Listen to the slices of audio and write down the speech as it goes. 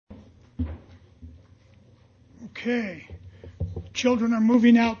Okay. Children are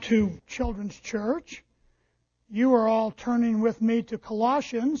moving out to Children's Church. You are all turning with me to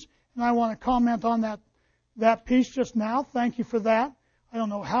Colossians, and I want to comment on that piece just now. Thank you for that. I don't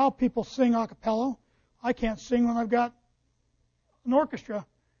know how people sing a cappella. I can't sing when I've got an orchestra.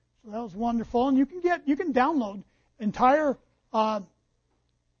 So that was wonderful. And you can download an entire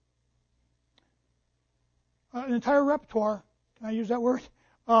repertoire, can I use that word,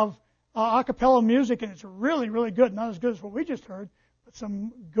 of a cappella music, and it's really, really good. Not as good as what we just heard, but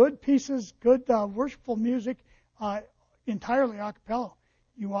some good pieces, good worshipful music, entirely a cappella.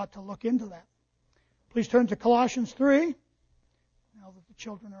 You ought to look into that. Please turn to Colossians 3, now that the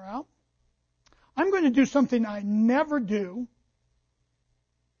children are out. I'm going to do something I never do.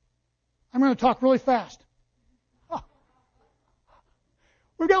 I'm going to talk really fast.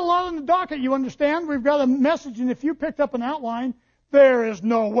 We've got a lot on the docket, you understand. We've got a message, and if you picked up an outline, there is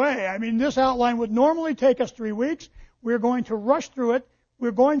no way. I mean, this outline would normally take us 3 weeks. We're going to rush through it.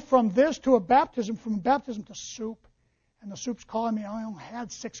 We're going from this to a baptism, from baptism to soup. And the soup's calling me. I only had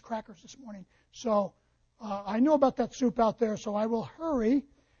 6 crackers this morning. So I know about that soup out there, so I will hurry.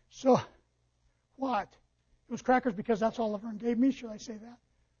 So what? It was crackers because that's all Laverne gave me. Should I say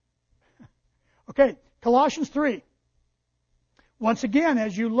that? Okay, Colossians 3. Once again,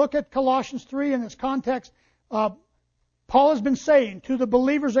 as you look at Colossians 3 in its context, Paul has been saying to the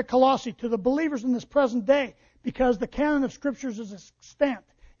believers at Colossae, to the believers in this present day, because the canon of Scriptures is extant.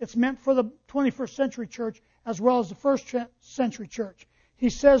 It's meant for the 21st century church as well as the first century church. He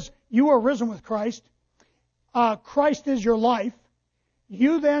says, you are risen with Christ. Christ is your life.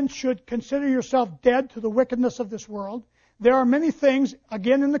 You then should consider yourself dead to the wickedness of this world. There are many things,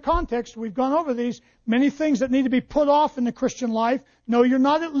 again in the context, we've gone over these, many things that need to be put off in the Christian life. No, you're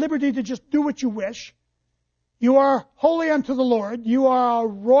not at liberty to just do what you wish. You are holy unto the Lord. You are a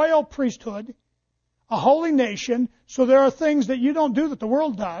royal priesthood, a holy nation. So there are things that you don't do that the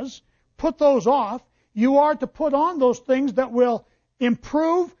world does. Put those off. You are to put on those things that will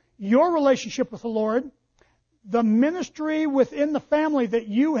improve your relationship with the Lord, the ministry within the family that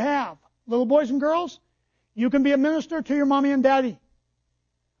you have. Little boys and girls, you can be a minister to your mommy and daddy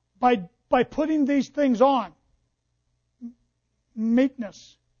by putting these things on.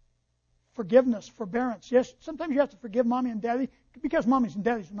 Meekness, forgiveness, forbearance. Yes, sometimes you have to forgive mommy and daddy because mommies and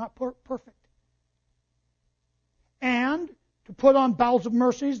daddies are not perfect. And to put on bowels of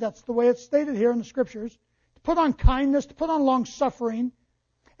mercies, that's the way it's stated here in the Scriptures. To put on kindness, to put on long-suffering.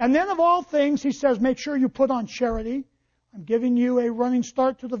 And then of all things, he says, make sure you put on charity. I'm giving you a running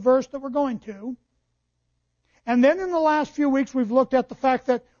start to the verse that we're going to. And then in the last few weeks, we've looked at the fact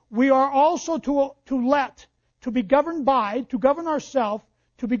that we are also to be governed by, to govern ourselves,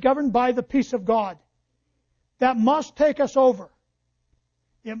 to be governed by the peace of God. That must take us over.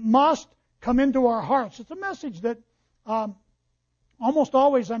 It must come into our hearts. It's a message that almost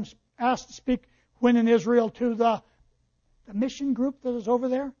always I'm asked to speak when in Israel to the mission group that is over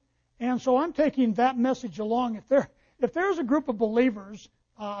there. And so I'm taking that message along. If there's a group of believers,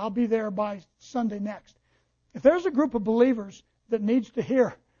 I'll be there by Sunday next. If there's a group of believers that needs to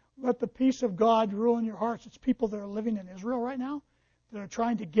hear, let the peace of God rule in your hearts, it's people that are living in Israel right now, that are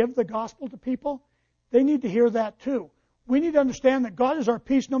trying to give the gospel to people. They need to hear that too. We need to understand that God is our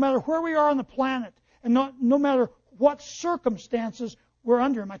peace no matter where we are on the planet and no matter what circumstances we're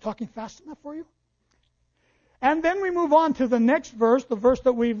under. Am I talking fast enough for you? And then we move on to the next verse, the verse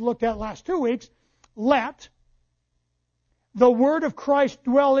that we've looked at last 2 weeks. Let the word of Christ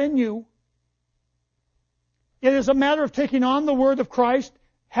dwell in you. It is a matter of taking on the word of Christ,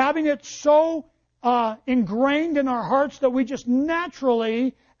 having it so ingrained in our hearts that we just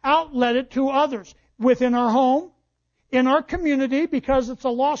naturally outlet it to others within our home, in our community, because it's a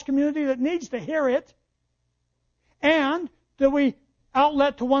lost community that needs to hear it, and that we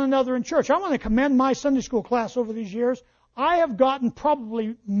outlet to one another in church. I want to commend my Sunday school class over these years. I have gotten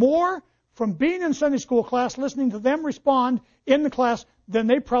probably more from being in Sunday school class, listening to them respond in the class, than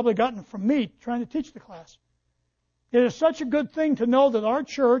they've probably gotten from me trying to teach the class. It is such a good thing to know that our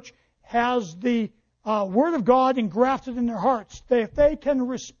church has the Word of God engrafted in their hearts. They can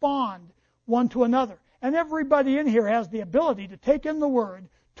respond one to another. And everybody in here has the ability to take in the Word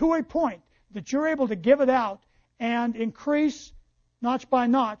to a point that you're able to give it out and increase, notch by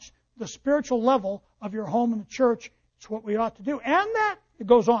notch, the spiritual level of your home and the church. It's what we ought to do. And that, it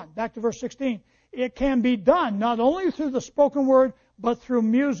goes on, back to verse 16. It can be done not only through the spoken word, but through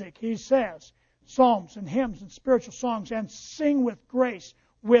music, he says. Psalms and hymns and spiritual songs, and sing with grace,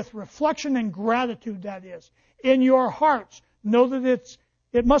 with reflection and gratitude, that is, in your hearts. Know that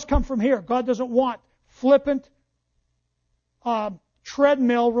it must come from here. God doesn't want flippant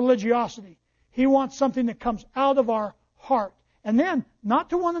treadmill religiosity. He wants something that comes out of our heart. And then, not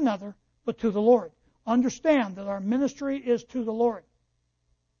to one another, but to the Lord. Understand that our ministry is to the Lord.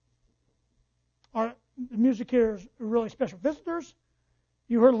 The music here is really special. Visitors,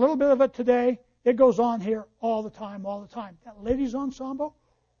 you heard a little bit of it today. It goes on here all the time, all the time. That ladies' ensemble,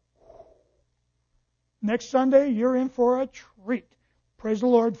 next Sunday, you're in for a treat. Praise the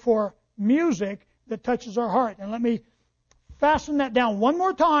Lord for music that touches our heart. And let me fasten that down one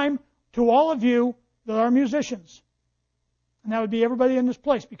more time to all of you that are musicians. And that would be everybody in this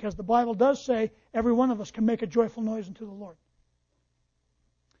place, because the Bible does say every one of us can make a joyful noise unto the Lord.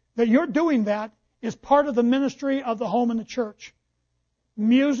 That you're doing that is part of the ministry of the home and the church.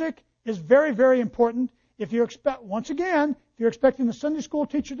 Music is very, very important. If you're expecting the Sunday school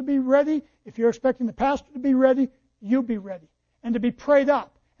teacher to be ready, if you're expecting the pastor to be ready, you be ready. And to be prayed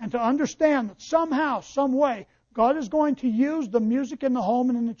up, and to understand that somehow, some way, God is going to use the music in the home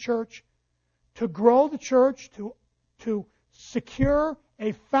and in the church to grow the church, to secure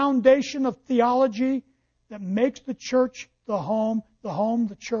a foundation of theology that makes the church the home,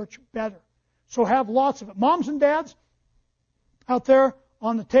 the church better. So have lots of it. Moms and dads, out there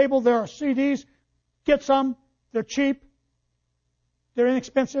on the table there are CDs. Get some. They're cheap. They're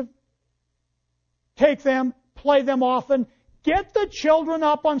inexpensive. Take them. Play them often. Get the children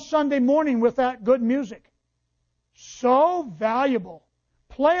up on Sunday morning with that good music. So valuable.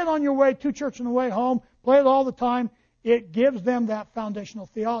 Play it on your way to church and the way home. Play it all the time. It gives them that foundational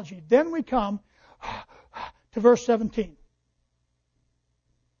theology. Then we come to verse 17,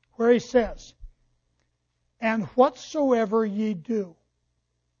 where he says, "And whatsoever ye do."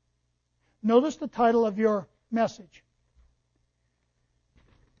 Notice the title of your message.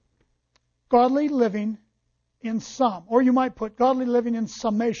 Godly living in sum. Or you might put godly living in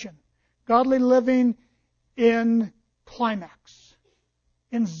summation. Godly living in climax.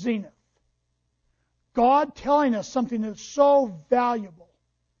 In zenith. God telling us something that's so valuable.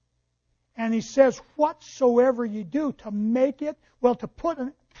 And he says, whatsoever you do, to make it, well, to put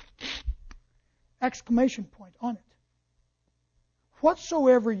an exclamation point on it.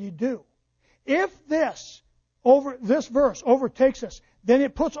 Whatsoever you do. If this verse overtakes us, then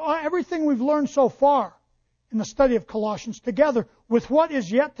it puts everything we've learned so far in the study of Colossians together with what is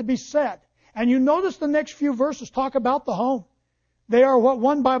yet to be said. And you notice the next few verses talk about the home. They are what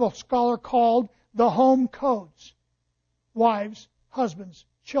one Bible scholar called the home codes. Wives, husbands,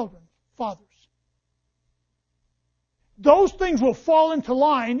 children, fathers. Those things will fall into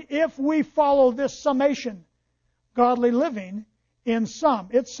line if we follow this summation. Godly living in sum.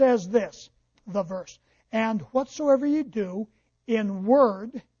 It says this, the verse, "And whatsoever you do in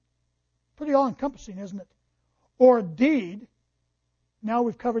word," pretty all-encompassing, isn't it? "Or deed," now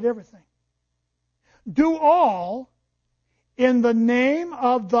we've covered everything. "Do all in the name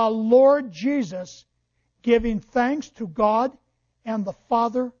of the Lord Jesus, giving thanks to God and the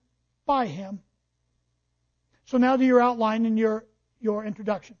Father by Him." So now to your outline and your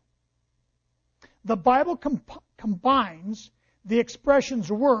introduction. The Bible combines the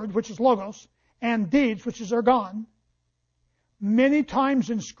expressions word, which is logos, and deeds, which is ergon, many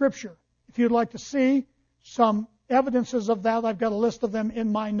times in Scripture. If you'd like to see some evidences of that, I've got a list of them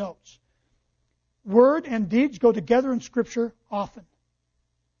in my notes. Word and deeds go together in Scripture often.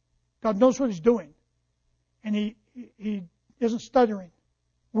 God knows what He's doing, and He isn't stuttering.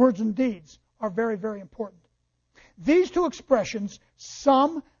 Words and deeds are very, very important. These two expressions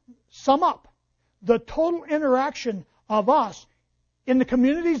sum up the total interaction of us in the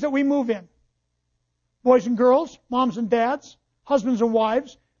communities that we move in. Boys and girls, moms and dads, husbands and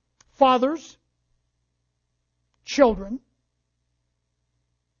wives, fathers, children.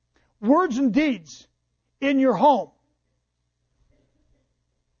 Words and deeds in your home,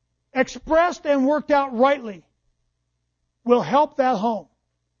 expressed and worked out rightly, will help that home,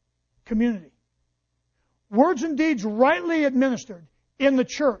 community. Words and deeds rightly administered in the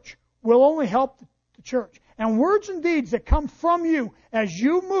church will only help the church. And words and deeds that come from you as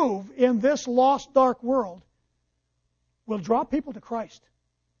you move in this lost, dark world will draw people to Christ.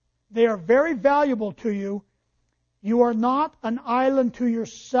 They are very valuable to you. You are not an island to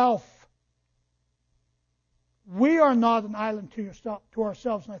yourself. We are not an island to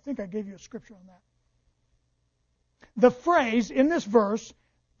ourselves, and I think I gave you a scripture on that. The phrase in this verse,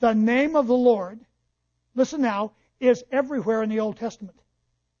 the name of the Lord, listen now, is everywhere in the Old Testament.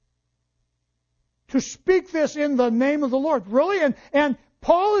 To speak this in the name of the Lord. Really? And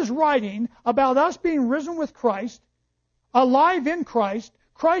Paul is writing about us being risen with Christ, alive in Christ,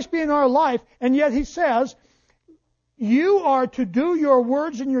 Christ being our life, and yet he says, you are to do your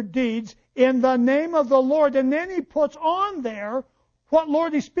words and your deeds in the name of the Lord. And then he puts on there What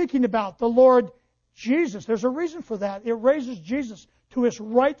Lord he's speaking about? The Lord Jesus. There's a reason for that. It raises Jesus to his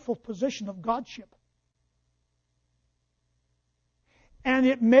rightful position of Godship. And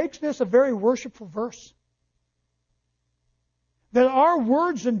it makes this a very worshipful verse. That our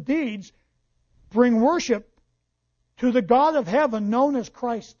words and deeds bring worship to the God of heaven known as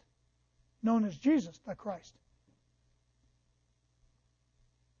Christ, known as Jesus the Christ.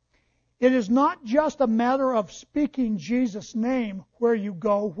 It is not just a matter of speaking Jesus' name where you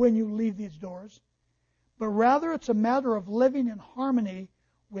go when you leave these doors, but rather it's a matter of living in harmony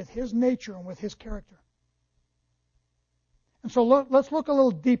with his nature and with his character. And so let's look a little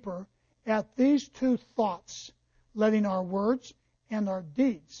deeper at these two thoughts, letting our words and our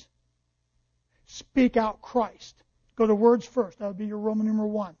deeds speak out Christ. Go to words first. That would be your Roman numeral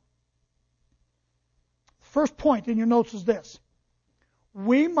 1. First point in your notes is this.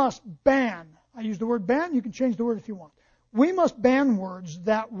 We must ban, I use the word ban, you can change the word if you want. We must ban words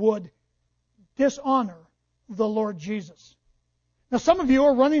that would dishonor the Lord Jesus. Now, some of you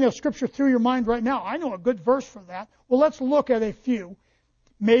are running a scripture through your mind right now. I know a good verse for that. Well, let's look at a few.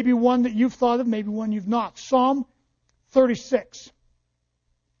 Maybe one that you've thought of, maybe one you've not. Psalm 36.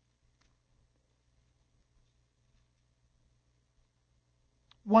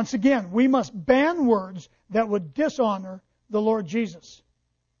 Once again, we must ban words that would dishonor the Lord Jesus.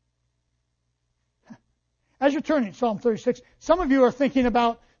 As you're turning Psalm 36, some of you are thinking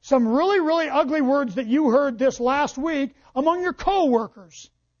about some really, really ugly words that you heard this last week among your co-workers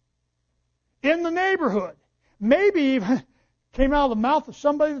in the neighborhood. Maybe even came out of the mouth of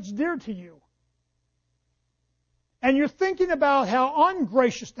somebody that's dear to you. And you're thinking about how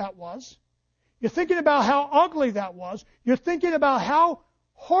ungracious that was. You're thinking about how ugly that was. You're thinking about how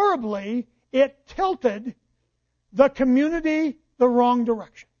horribly it tilted the community the wrong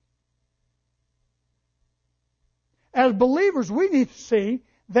direction. As believers, we need to see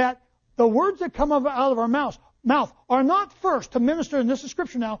that the words that come out of our mouth are not first to minister, and this is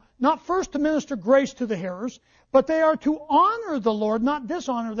Scripture now, not first to minister grace to the hearers, but they are to honor the Lord, not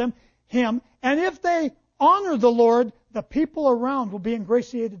dishonor Him. And if they honor the Lord, the people around will be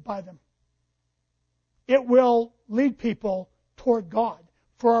ingratiated by them. It will lead people toward God.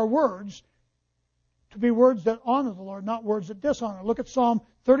 For our words to be words that honor the Lord, not words that dishonor. Look at Psalm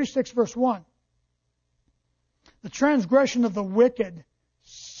 36, verse 1. The transgression of the wicked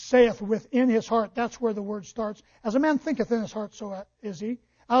saith within his heart. That's where the word starts. As a man thinketh in his heart, so is he.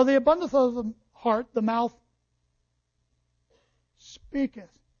 Out of the abundance of the heart, the mouth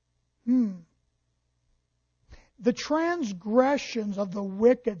speaketh. The transgressions of the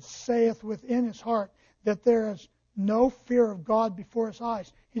wicked saith within his heart that there is no fear of God before his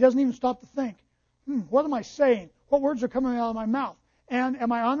eyes. He doesn't even stop to think, what am I saying? What words are coming out of my mouth? And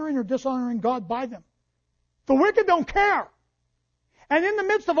am I honoring or dishonoring God by them? The wicked don't care. And in the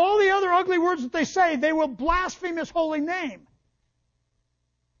midst of all the other ugly words that they say, they will blaspheme His holy name.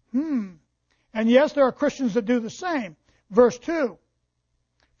 And yes, there are Christians that do the same. Verse 2.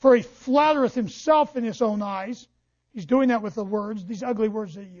 For he flattereth himself in his own eyes. He's doing that with the words, these ugly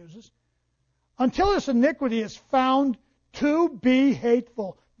words that he uses. Until his iniquity is found to be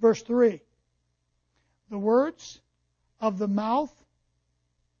hateful. Verse 3. The words of the mouth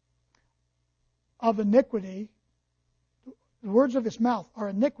of iniquity, the words of his mouth are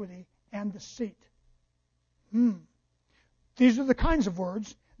iniquity and deceit. These are the kinds of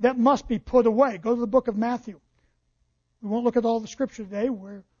words that must be put away. Go to the book of Matthew. We won't look at all the scripture today.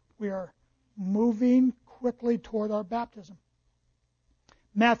 We are moving quickly toward our baptism.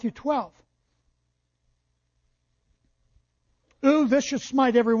 Matthew 12. Ooh, this should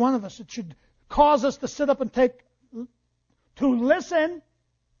smite every one of us. It should cause us to sit up and to listen,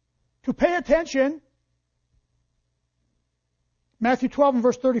 to pay attention. Matthew 12 and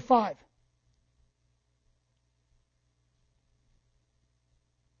verse 35.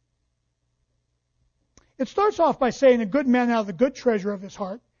 It starts off by saying, a good man out of the good treasure of his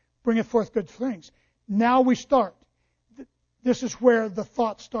heart bringeth forth good things. Now we start. This is where the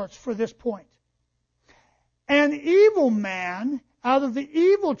thought starts for this point. An evil man out of the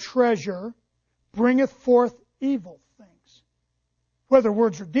evil treasure bringeth forth evil things. Whether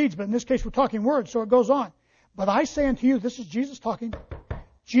words or deeds, but in this case we're talking words, so it goes on. But I say unto you, this is Jesus talking,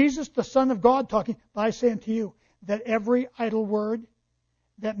 Jesus the Son of God talking, but I say unto you, that every idle word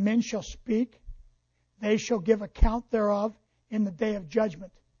that men shall speak, they shall give account thereof in the day of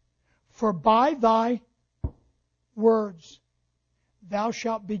judgment. For by thy words thou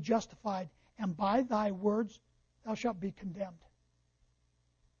shalt be justified, and by thy words thou shalt be condemned.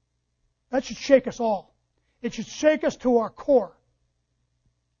 That should shake us all. It should shake us to our core.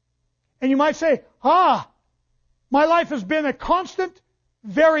 And you might say, My life has been a constant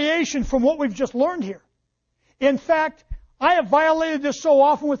variation from what we've just learned here. In fact, I have violated this so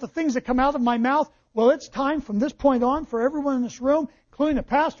often with the things that come out of my mouth. Well, it's time from this point on for everyone in this room, including the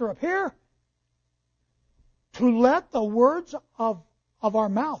pastor up here, to let the words of our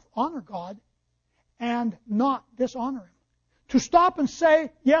mouth honor God and not dishonor Him. To stop and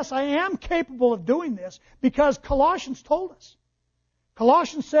say, yes, I am capable of doing this, because Colossians told us.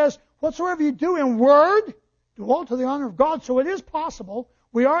 Colossians says, whatsoever you do in word, do all to the honor of God. So it is possible,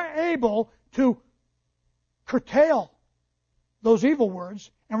 we are able to curtail those evil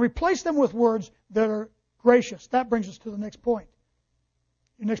words and replace them with words that are gracious. That brings us to the next point.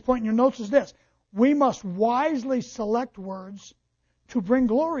 Your next point in your notes is this. We must wisely select words to bring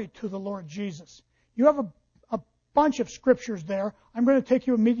glory to the Lord Jesus. You have a bunch of scriptures there. I'm going to take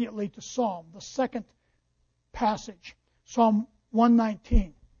you immediately to Psalm, the second passage, Psalm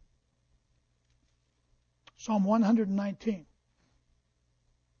 119. Psalm 119.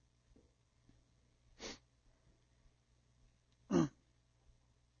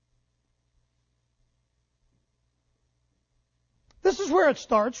 This is where it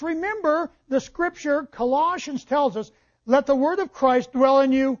starts. Remember the scripture, Colossians tells us, let the word of Christ dwell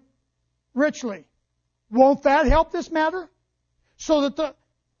in you richly. Won't that help this matter? So that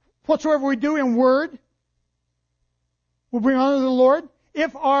whatsoever we do in word will bring honor to the Lord.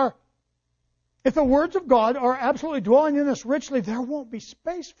 If the words of God are absolutely dwelling in us richly, there won't be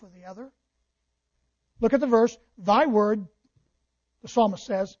space for the other. Look at the verse. Thy word, the psalmist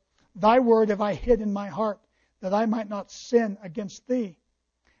says, thy word have I hid in my heart, that I might not sin against thee.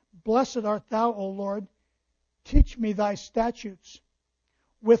 Blessed art thou, O Lord. Teach me thy statutes.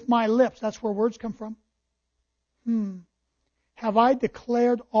 With my lips, that's where words come from. Have I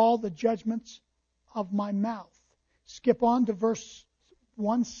declared all the judgments of my mouth? Skip on to verse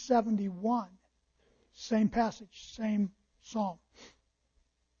 171. Same passage, same psalm.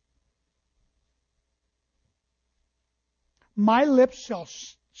 My lips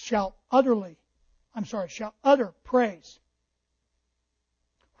shall utter praise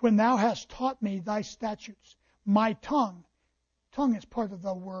when thou hast taught me thy statutes. My tongue is part of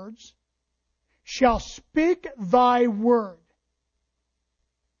the words, shall speak thy word.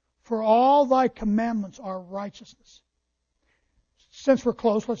 For all thy commandments are righteousness. Since we're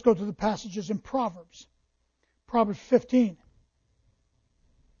close, let's go to the passages in Proverbs. Proverbs 15.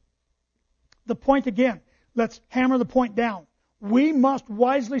 The point again. Let's hammer the point down. We must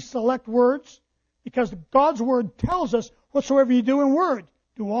wisely select words because God's word tells us whatsoever you do in word,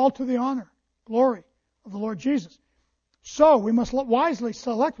 do all to the honor, glory of the Lord Jesus. So we must wisely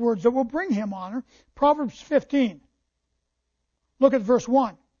select words that will bring Him honor. Proverbs 15. Look at verse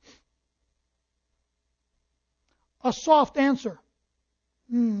 1. A soft answer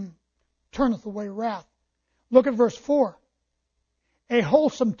turneth away wrath. Look at verse 4. A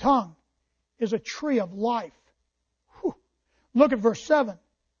wholesome tongue is a tree of life. Whew. Look at verse 7.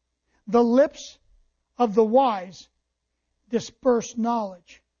 The lips of the wise disperse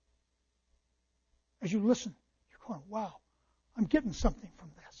knowledge. As you listen, you're going, wow, I'm getting something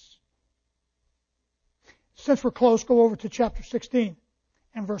from this. Since we're close, go over to chapter 16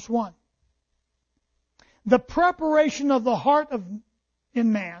 and verse 1. The preparation of the heart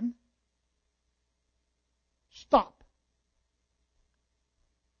in man. Stop.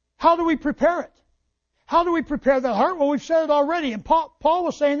 How do we prepare it? How do we prepare that heart? Well, we've said it already, and Paul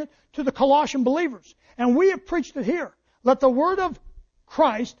was saying it to the Colossian believers. And we have preached it here. Let the word of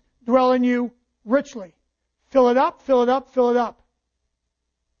Christ dwell in you richly. Fill it up, fill it up, fill it up.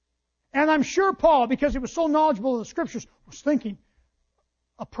 And I'm sure Paul, because he was so knowledgeable of the Scriptures, was thinking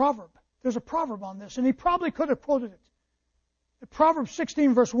a proverb. There's a proverb on this, and he probably could have quoted it. The Proverbs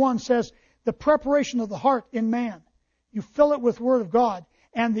 16 verse 1 says, the preparation of the heart in man. You fill it with the Word of God,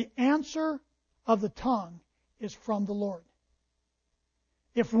 and the answer of the tongue is from the Lord.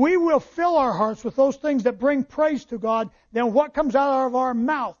 If we will fill our hearts with those things that bring praise to God, then what comes out of our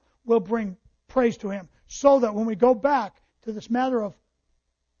mouth will bring praise to Him. So that when we go back to this matter of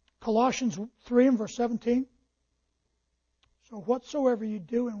Colossians 3 and verse 17, so whatsoever you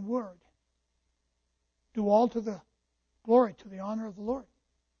do in word, do all to the glory, to the honor of the Lord.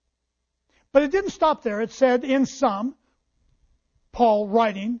 But it didn't stop there. It said in some, Paul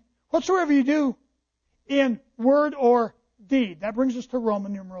writing, whatsoever you do in word or deed. That brings us to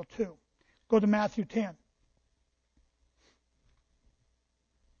Roman numeral 2. Go to Matthew 10.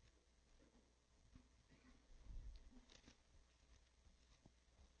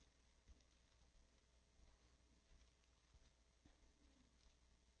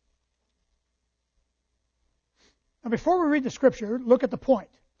 Now, before we read the Scripture, look at the point.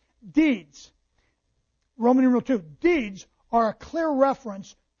 Deeds. Roman numeral 2. Deeds are a clear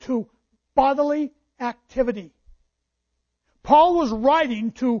reference to bodily activity. Paul was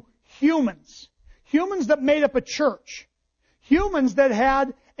writing to humans that made up a church, humans that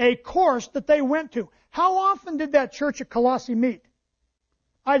had a course that they went to. How often did that church at Colossae meet?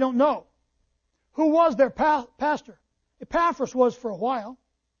 I don't know. Who was their pastor? Epaphras was for a while.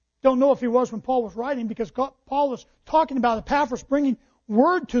 Don't know if he was when Paul was writing, because Paul was talking about Epaphras bringing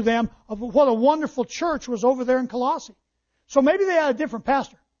word to them of what a wonderful church was over there in Colossae. So maybe they had a different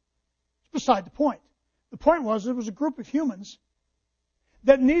pastor. It's beside the point. The point was it was a group of humans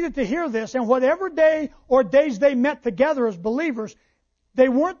that needed to hear this, and whatever day or days they met together as believers, they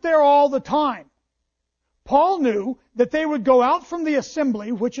weren't there all the time. Paul knew that they would go out from the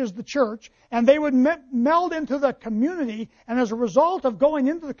assembly, which is the church, and they would meld into the community, and as a result of going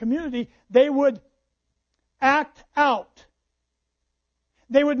into the community, they would act out.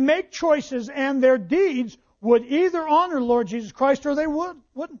 They would make choices, and their deeds would either honor Lord Jesus Christ or they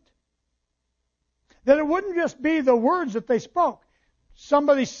wouldn't. That it wouldn't just be the words that they spoke.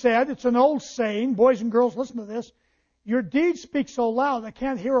 Somebody said, it's an old saying, boys and girls, listen to this, your deeds speak so loud I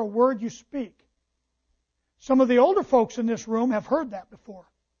can't hear a word you speak. Some of the older folks in this room have heard that before.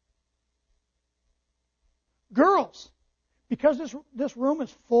 Girls, because this room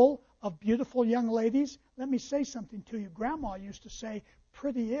is full of beautiful young ladies, let me say something to you. Grandma used to say,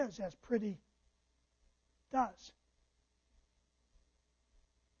 pretty is as pretty does.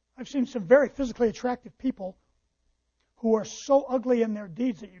 I've seen some very physically attractive people who are so ugly in their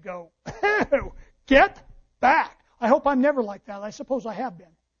deeds that you go, get back. I hope I'm never like that. I suppose I have been.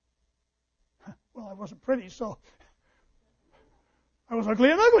 Well, I wasn't pretty, so I was ugly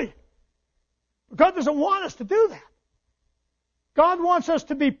and ugly. But God doesn't want us to do that. God wants us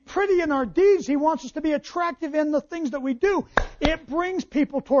to be pretty in our deeds. He wants us to be attractive in the things that we do. It brings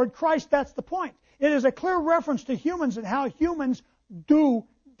people toward Christ. That's the point. It is a clear reference to humans and how humans do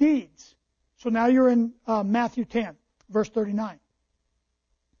deeds. So now you're in Matthew 10, verse 39.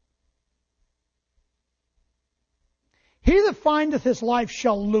 He that findeth his life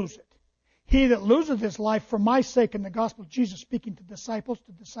shall lose it. He that loseth his life for my sake in the gospel of Jesus, speaking to disciples,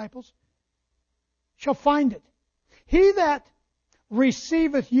 shall find it. He that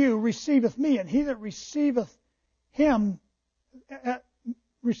receiveth you receiveth me, and he that receiveth him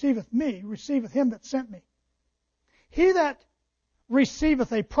receiveth me, receiveth him that sent me. He that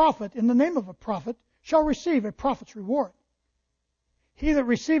receiveth a prophet in the name of a prophet shall receive a prophet's reward. He that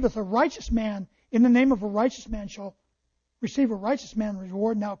receiveth a righteous man in the name of a righteous man shall receive a righteous man's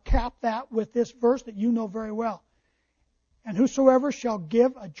reward. Now cap that with this verse that you know very well. And whosoever shall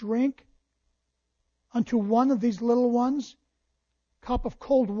give a drink unto one of these little ones, cup of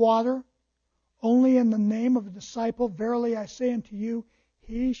cold water, only in the name of a disciple, verily I say unto you,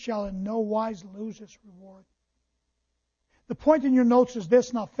 he shall in no wise lose his reward. The point in your notes is this,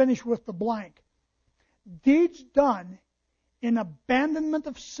 and I'll finish with the blank. Deeds done in abandonment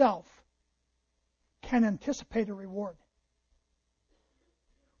of self can anticipate a reward.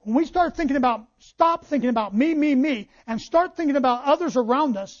 When we stop thinking about me, and start thinking about others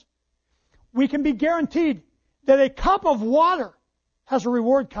around us, we can be guaranteed that a cup of water has a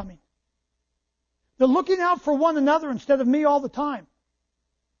reward coming. They're looking out for one another instead of me all the time.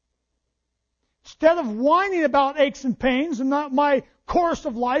 Instead of whining about aches and pains and not my course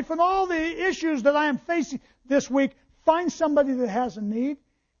of life and all the issues that I am facing this week, find somebody that has a need,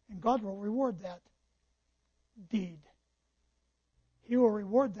 and God will reward that deed. He will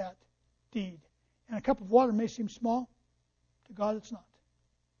reward that deed. And a cup of water may seem small. To God, it's not.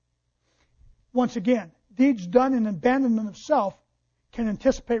 Once again, deeds done in abandonment of self can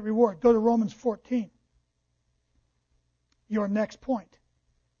anticipate reward. Go to Romans 14. Your next point.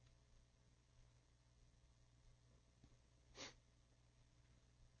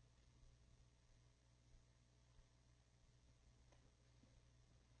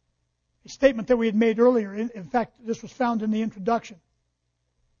 A statement that we had made earlier. In fact, this was found in the introduction.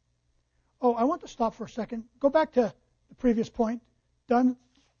 Oh, I want to stop for a second. Go back to the previous point. Deeds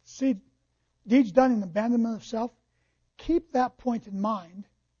done in abandonment of self. Keep that point in mind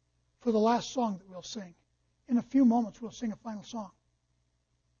for the last song that we'll sing. In a few moments, we'll sing a final song.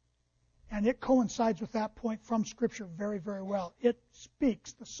 And it coincides with that point from Scripture very, very well. The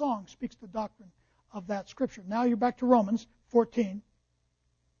song speaks the doctrine of that Scripture. Now you're back to Romans 14.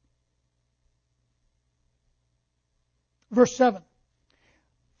 Verse 7.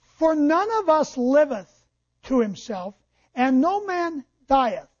 For none of us liveth to himself, and no man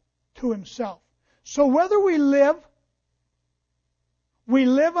dieth to himself. So whether we live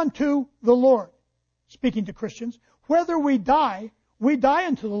unto the Lord, speaking to Christians. Whether we die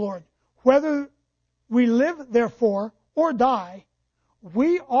unto the Lord. Whether We live, therefore, or die.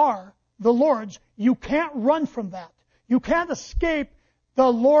 We are the Lord's. You can't run from that. You can't escape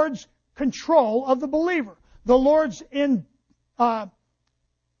the Lord's control of the believer. The Lord's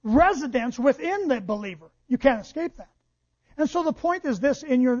residence within the believer. You can't escape that. And so the point is this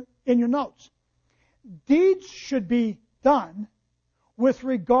in your notes. Deeds should be done with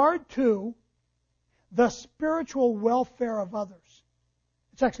regard to the spiritual welfare of others.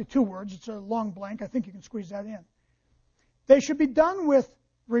 It's actually two words. It's a long blank. I think you can squeeze that in. They should be done with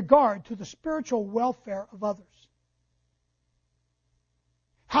regard to the spiritual welfare of others.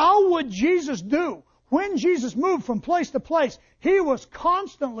 How would Jesus do? When Jesus moved from place to place, He was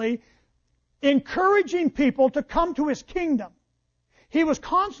constantly encouraging people to come to His kingdom. He was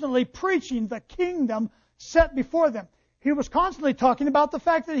constantly preaching the kingdom set before them. He was constantly talking about the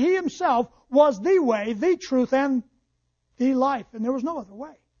fact that He Himself was the way, the truth, and the life, and there was no other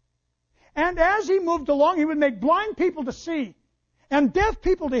way. And as He moved along, He would make blind people to see, and deaf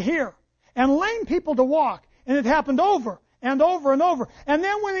people to hear, and lame people to walk, and it happened over and over and over. And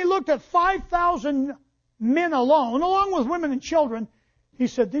then when He looked at 5,000 men along with women and children, He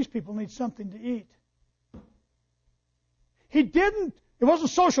said, these people need something to eat. It wasn't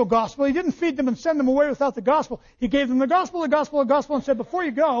social gospel. He didn't feed them and send them away without the gospel. He gave them the gospel, and said, before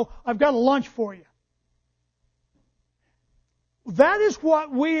you go, I've got a lunch for you. That is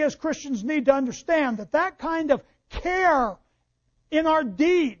what we as Christians need to understand, that kind of care in our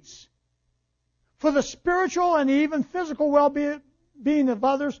deeds for the spiritual and even physical well-being of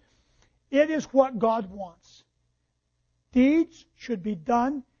others, it is what God wants. Deeds should be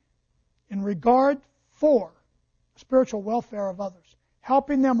done in regard for spiritual welfare of others,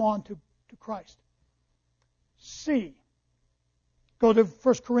 helping them on to Christ. C. Go to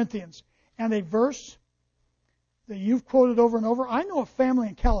 1 Corinthians. And a verse that you've quoted over and over. I know a family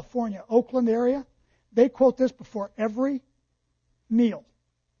in California, Oakland area. They quote this before every meal.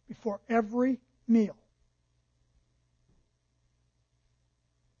 Before every meal.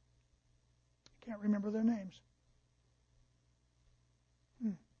 Can't remember their names.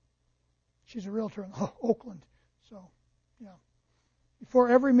 She's a realtor in Oakland. So, yeah. Before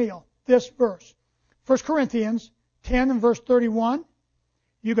every meal, this verse. 1 Corinthians 10 and verse 31.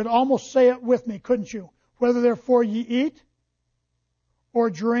 You could almost say it with me, couldn't you? Whether therefore ye eat, or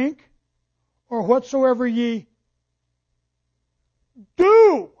drink, or whatsoever ye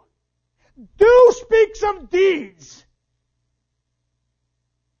do. Do speaks of deeds.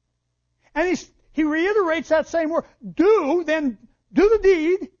 And he reiterates that same word. Do, then do the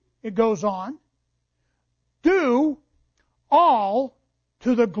deed, it goes on. Do all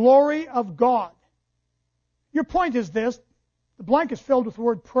to the glory of God. Your point is this. The blank is filled with the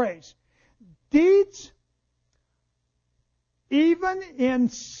word praise. Deeds, even in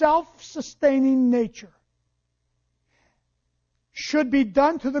self-sustaining nature, should be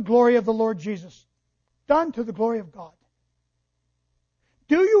done to the glory of the Lord Jesus. Done to the glory of God.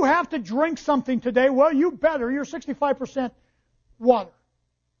 Do you have to drink something today? Well, you better. You're 65% water.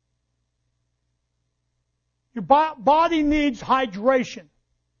 Your body needs hydration.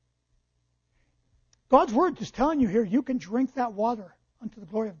 God's Word is telling you here, you can drink that water unto the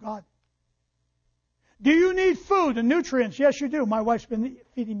glory of God. Do you need food and nutrients? Yes, you do. My wife's been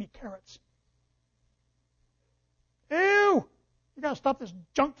feeding me carrots. Ew! You got to stop this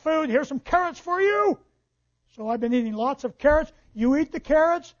junk food. Here's some carrots for you. So I've been eating lots of carrots. You eat the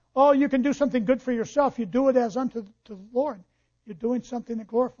carrots. Oh, you can do something good for yourself. You do it as unto the Lord. You're doing something that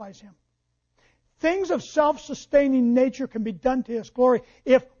glorifies Him. Things of self-sustaining nature can be done to His glory.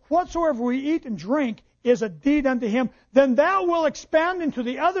 If whatsoever we eat and drink is a deed unto Him, then that will expand into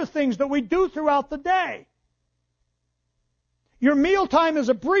the other things that we do throughout the day. Your meal time is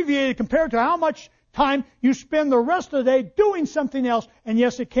abbreviated compared to how much time you spend the rest of the day doing something else. And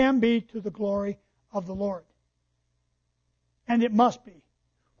yes, it can be to the glory of the Lord. And it must be.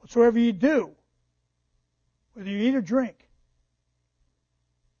 Whatsoever you do, whether you eat or drink,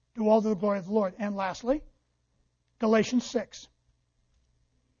 do all to the glory of the Lord. And lastly, Galatians 6.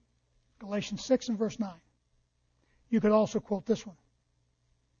 Galatians 6 and verse 9. You could also quote this one.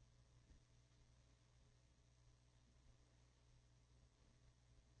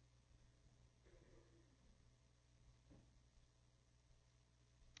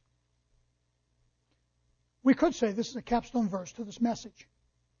 We could say this is a capstone verse to this message.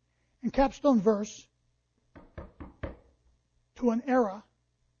 And capstone verse to an era,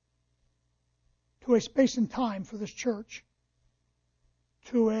 to a space and time for this church,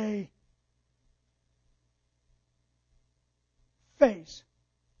 to a phase.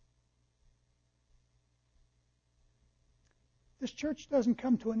 This church doesn't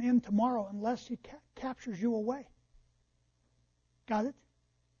come to an end tomorrow unless He captures you away. Got it?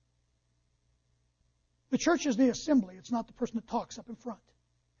 The church is the assembly. It's not the person that talks up in front.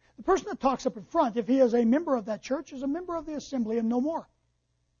 The person that talks up in front, if he is a member of that church, is a member of the assembly and no more.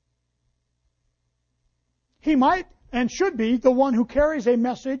 He might and should be the one who carries a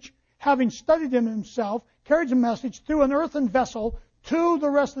message, having studied him himself, carries a message through an earthen vessel to the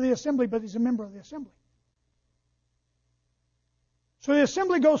rest of the assembly, but he's a member of the assembly. So the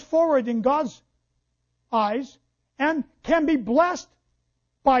assembly goes forward in God's eyes and can be blessed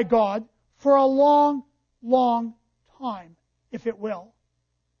by God for a long, long time, if it will.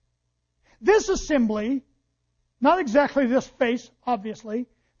 This assembly, not exactly this face, obviously,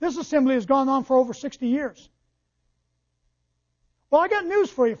 this assembly has gone on for over 60 years. Well, I got news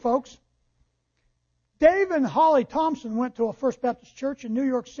for you, folks. Dave and Holly Thompson went to a First Baptist church in New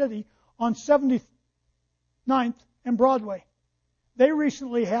York City on 79th and Broadway. They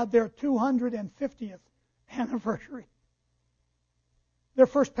recently had their 250th anniversary. Their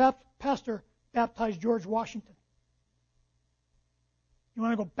first pastor baptized George Washington. You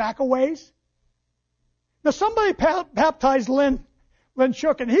want to go back a ways? Now, somebody baptized Lynn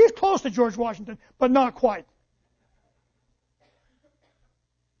Shook, and he's close to George Washington, but not quite.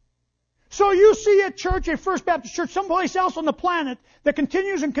 So you see a church, a First Baptist church, someplace else on the planet that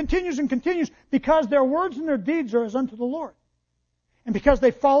continues and continues and continues because their words and their deeds are as unto the Lord. And because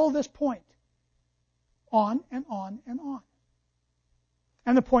they follow this point on and on and on.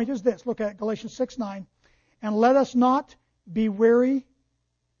 And the point is this. Look at Galatians 6:9. And let us not be weary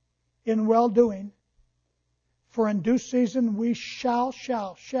in well-doing, for in due season we shall,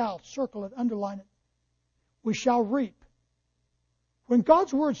 circle it, underline it, we shall reap. When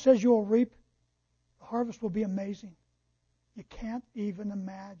God's Word says you will reap, the harvest will be amazing. You can't even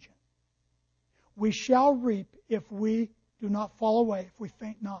imagine. We shall reap if we do not fall away, if we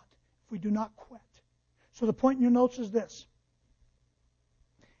faint not, if we do not quit. So the point in your notes is this.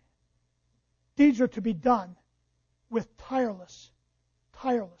 Deeds are to be done with tireless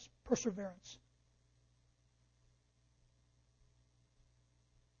perseverance.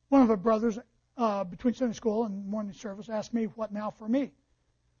 One of our brothers, between Sunday school and morning service, asked me, what now for me?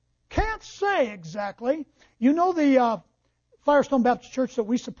 Can't say exactly. You know the Firestone Baptist Church that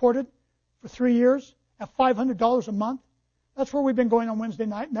we supported for 3 years at $500 a month? That's where we've been going on Wednesday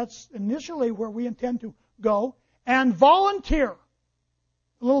night, and that's initially where we intend to go and volunteer.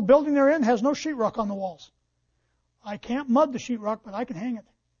 The little building they're in has no sheetrock on the walls. I can't mud the sheetrock, but I can hang it.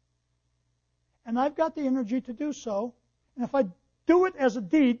 And I've got the energy to do so. And if I do it as a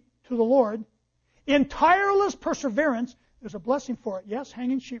deed to the Lord, in tireless perseverance, there's a blessing for it. Yes,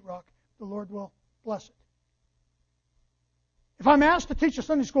 hanging sheetrock, the Lord will bless it. If I'm asked to teach a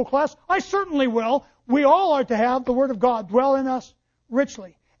Sunday school class, I certainly will. We all are to have the Word of God dwell in us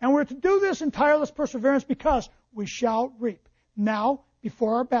richly. And we're to do this in tireless perseverance because we shall reap. Now,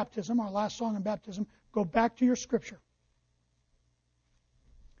 before our baptism, our last song in baptism, go back to your scripture.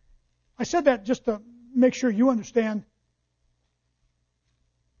 I said that just to make sure you understand.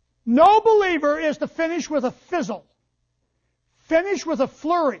 No believer is to finish with a fizzle. Finish with a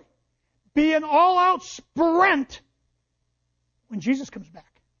flurry. Be an all-out sprint when Jesus comes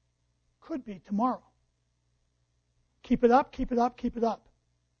back. Could be tomorrow. Keep it up, keep it up, keep it up.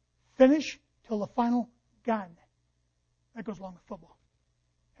 Finish till the final gun. That goes along with football.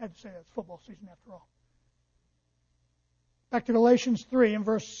 I had to say that. It's football season after all. Back to Galatians 3 and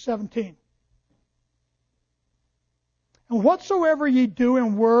verse 17. And whatsoever ye do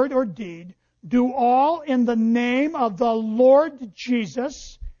in word or deed, do all in the name of the Lord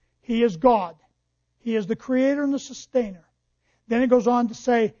Jesus. He is God. He is the creator and the sustainer. Then it goes on to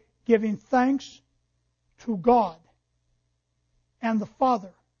say, giving thanks to God and the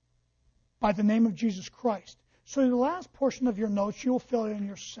Father by the name of Jesus Christ. So the last portion of your notes, you'll fill in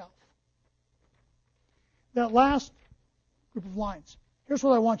yourself. That last group of lines. Here's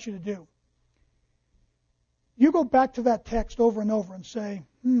what I want you to do. You go back to that text over and over and say,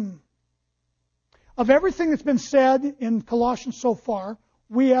 of everything that's been said in Colossians so far,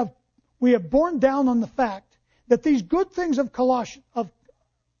 we have borne down on the fact that these good things of Colossians,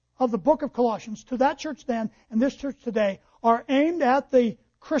 of the book of Colossians, to that church then and this church today, are aimed at the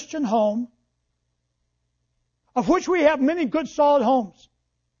Christian home, of which we have many good, solid homes.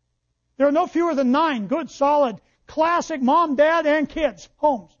 There are no fewer than 9 good, solid, classic mom, dad, and kids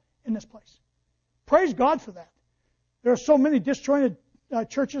homes in this place. Praise God for that. There are so many disjointed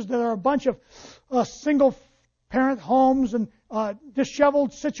churches that are a bunch of single-parent homes and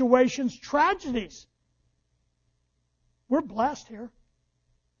disheveled situations, tragedies. We're blessed here.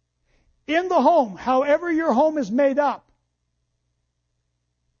 In the home, however your home is made up,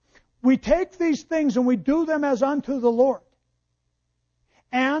 We take these things and we do them as unto the Lord.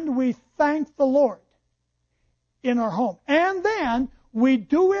 And we thank the Lord in our home. And then we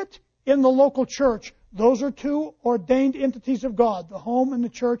do it in the local church. Those are two ordained entities of God, the home and the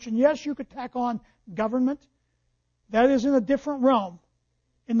church. And yes, you could tack on government. That is in a different realm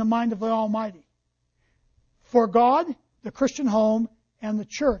in the mind of the Almighty. For God, the Christian home and the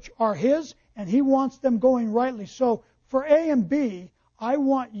church are His, and He wants them going rightly. So for A and B, I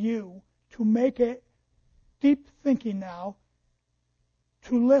want you to make a deep thinking now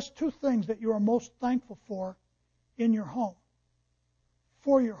to list two things that you are most thankful for in your home,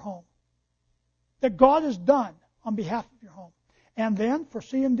 for your home, that God has done on behalf of your home. And then for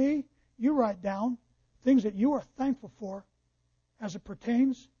C and D, you write down things that you are thankful for as it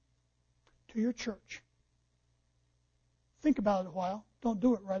pertains to your church. Think about it a while. Don't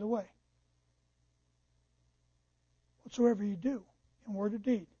do it right away. Whatsoever you do, in word or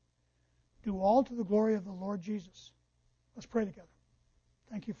deed, do all to the glory of the Lord Jesus. Let's pray together.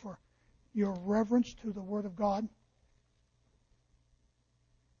 Thank you for your reverence to the Word of God.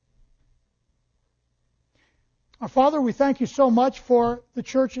 Our Father, we thank you so much for the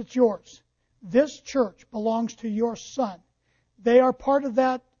church. It's yours. This church belongs to your Son. They are part of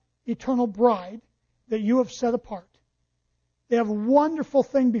that eternal bride that you have set apart. They have a wonderful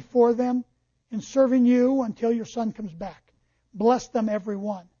thing before them in serving you until your Son comes back. Bless them, every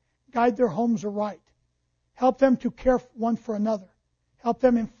one. Guide their homes aright. Help them to care one for another. Help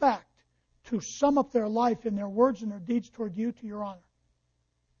them, in fact, to sum up their life in their words and their deeds toward you to your honor.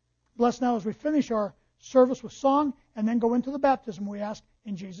 Bless now as we finish our service with song and then go into the baptism, we ask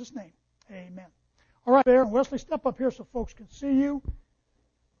in Jesus' name. Amen. All right, there. Wesley, step up here so folks can see you.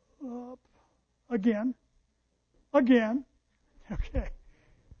 Up. Again. Okay.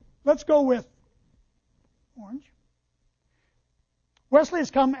 Let's go with orange. Wesley has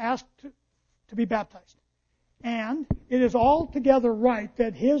come asked to be baptized. And it is altogether right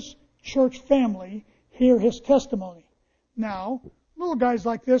that his church family hear his testimony. Now, little guys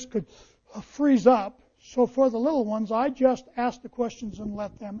like this could freeze up. So for the little ones, I just ask the questions and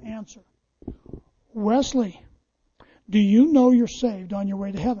let them answer. Wesley, do you know you're saved on your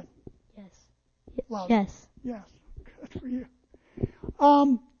way to heaven? Yes. Louder. Yes. Yes. Good for you.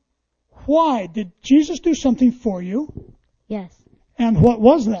 Why? Did Jesus do something for you? Yes. And what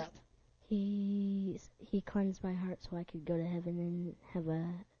was that? He cleansed my heart so I could go to heaven and have a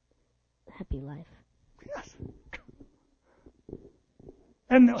happy life. Yes.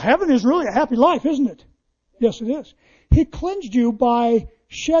 And heaven is really a happy life, isn't it? Yes, it is. He cleansed you by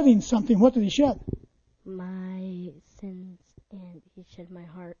shedding something. What did he shed? My sins, and he shed my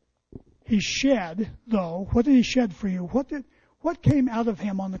heart. He shed, though. What did he shed for you? What came out of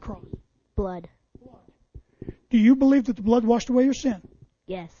him on the cross? Blood. Do you believe that the blood washed away your sin?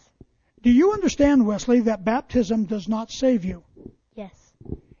 Yes. Do you understand, Wesley, that baptism does not save you? Yes.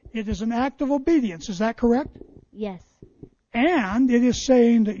 It is an act of obedience. Is that correct? Yes. And it is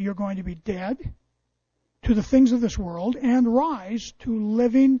saying that you're going to be dead to the things of this world and rise to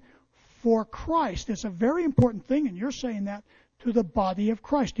living for Christ. It's a very important thing, and you're saying that to the body of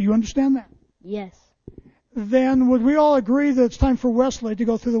Christ. Do you understand that? Yes. Then would we all agree that it's time for Wesley to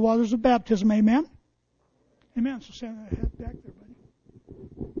go through the waters of baptism? Amen? Amen. So stand head back there, buddy.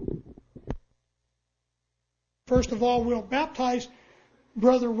 First of all, we'll baptize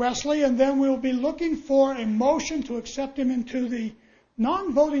Brother Wesley, and then we'll be looking for a motion to accept him into the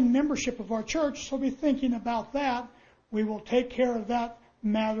non-voting membership of our church. So be thinking about that. We will take care of that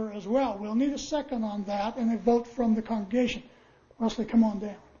matter as well. We'll need a second on that and a vote from the congregation. Wesley, come on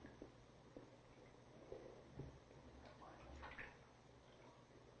down.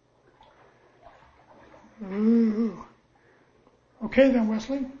 Ooh. Okay then,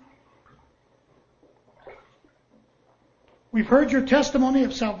 Wesley. We've heard your testimony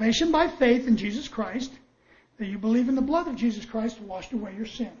of salvation by faith in Jesus Christ, that you believe in the blood of Jesus Christ to wash away your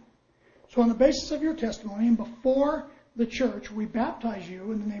sin. So on the basis of your testimony and before the church, we baptize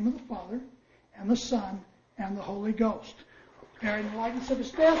you in the name of the Father and the Son and the Holy Ghost. Buried in the likeness of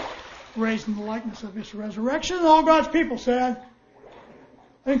his death, raised in the likeness of his resurrection. And all God's people said,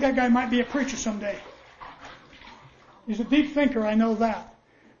 I think that guy might be a preacher someday. He's a deep thinker, I know that.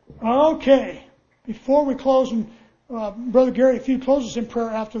 Okay. Before we close, and Brother Gary, if you close us in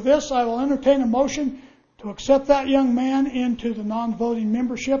prayer after this, I will entertain a motion to accept that young man into the non-voting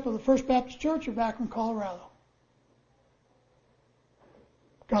membership of the First Baptist Church of Akron, Colorado.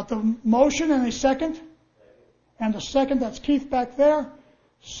 Got the motion and a second? And a second, that's Keith back there.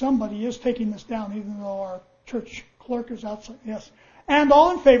 Somebody is taking this down, even though our church clerk is outside. Yes. And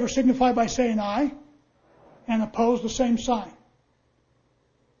all in favor signify by saying aye. And opposed, the same sign.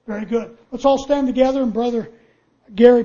 Very good. Let's all stand together, and Brother Gary